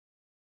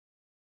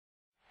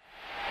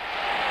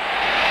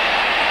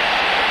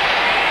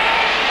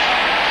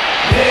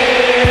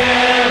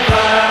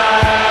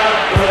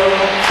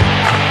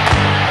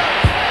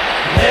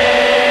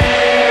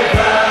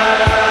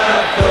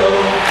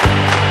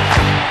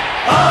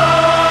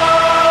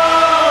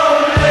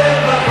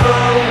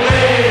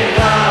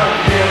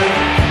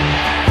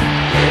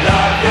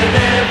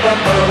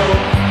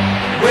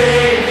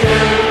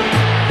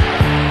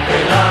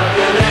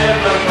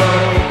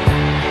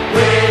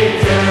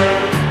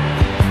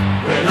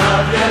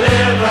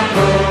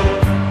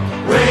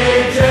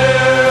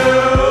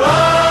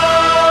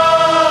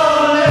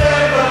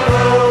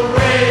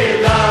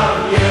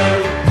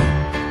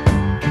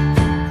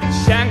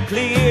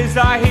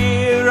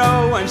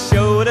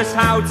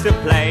to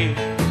play.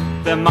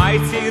 The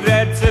mighty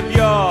Reds of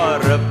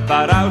Europe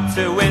are out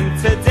to win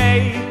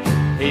today.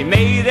 He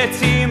made a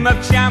team of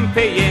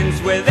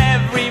champions with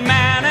every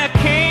man a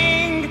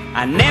king.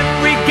 And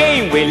every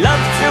game we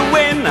love to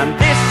win, and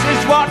this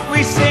is what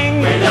we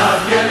sing. We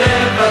love you,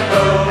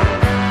 Liverpool,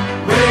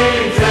 we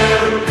do.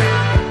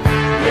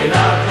 We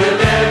love you,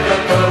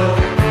 Liverpool,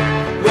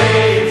 we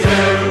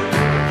do.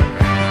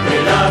 We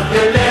love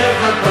you,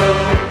 Liverpool,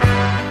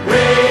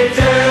 we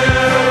do.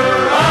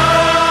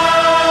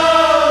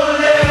 Oh,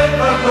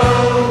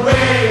 Liverpool,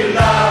 we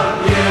love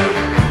you.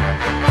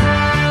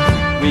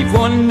 We've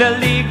won the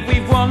league,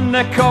 we've won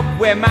the cup,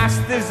 we're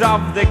masters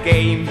of the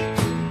game.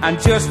 And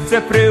just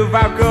to prove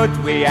how good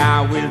we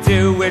are, we'll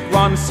do it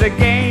once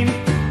again.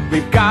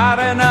 We've got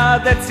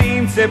another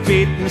team to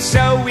beat, and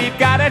so we've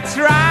gotta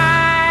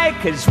try.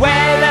 'Cause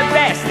we're the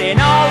best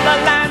in all the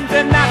land,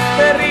 and that's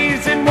the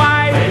reason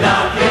why. We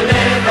love you,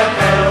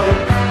 Liverpool,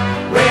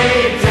 we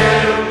do.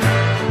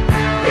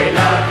 We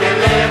love you,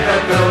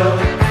 Liverpool,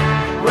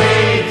 we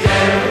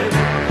do.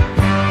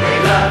 We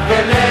love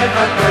you,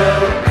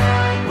 Liverpool,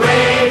 we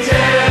do.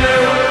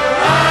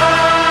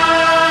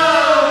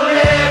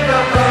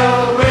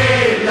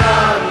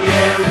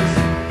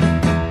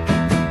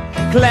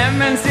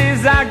 Clemens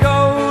is our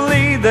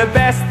goalie, the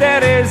best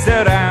there is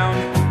around.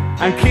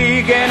 And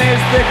Keegan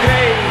is the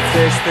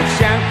greatest that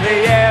Shankly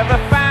ever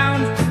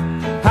found.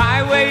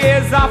 Highway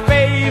is our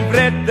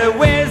favourite, the